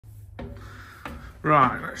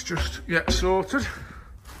Right, let's just get sorted.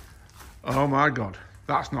 Oh my God,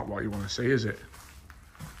 that's not what you want to see, is it?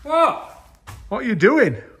 What? What are you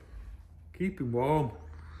doing? Keeping warm.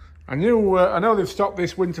 I know they've stopped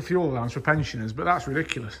this winter fuel allowance for pensioners, but that's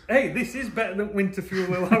ridiculous. Hey, this is better than winter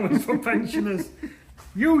fuel allowance for pensioners.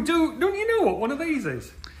 Don't you know what one of these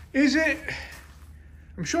is? Is it?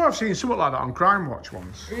 I'm sure I've seen something like that on Crime Watch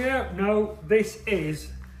once. Yeah, no, this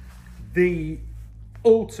is the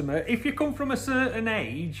ultimate. If you come from a certain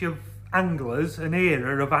age of anglers, an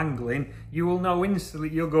era of angling, you will know instantly,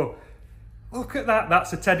 you'll go, look at that,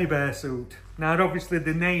 that's a teddy bear suit. Now, obviously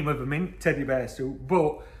the name of them ain't teddy bear suit,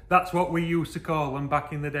 but that's what we used to call them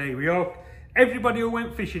back in the day. Everybody who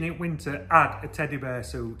went fishing in winter had a teddy bear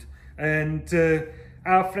suit. And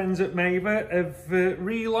our friends at Maver have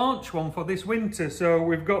relaunched one for this winter. So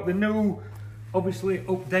we've got the new, obviously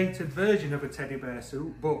updated version of a teddy bear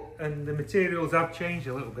suit, and the materials have changed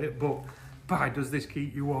a little bit, but boy, does this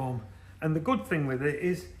keep you warm. And the good thing with it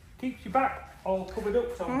is, keeps your back all covered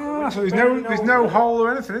up, Tom. So there's no hole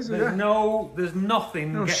or anything, is there? There's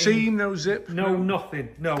nothing. No seam, no zip. No, nothing.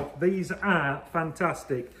 No, these are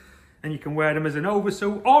fantastic. And you can wear them as an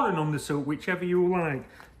oversuit or an undersuit, whichever you like.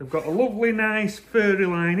 They've got a lovely, nice, furry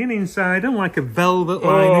lining inside them, like a velvet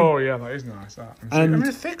lining. Oh, yeah, that is nice, that. And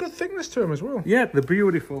a good thickness to them as well. Yeah, they're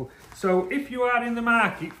beautiful. So if you are in the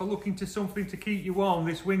market for looking to something to keep you warm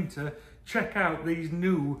this winter, check out these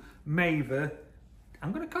new Maver.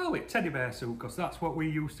 I'm going to call it teddy bear suit because that's what we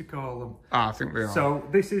used to call them. Ah, I think they are. So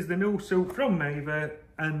this is the new suit from Maver,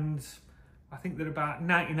 and I think they're about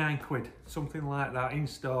 99 quid, something like that, in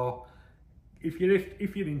store. If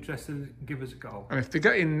you're interested, give us a call. And if they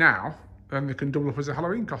get in now, then they can double up as a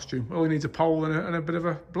Halloween costume. All you need is a pole and a bit of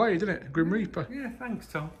a blade, isn't it? Grim Reaper. Yeah, thanks,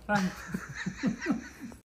 Tom. Thanks.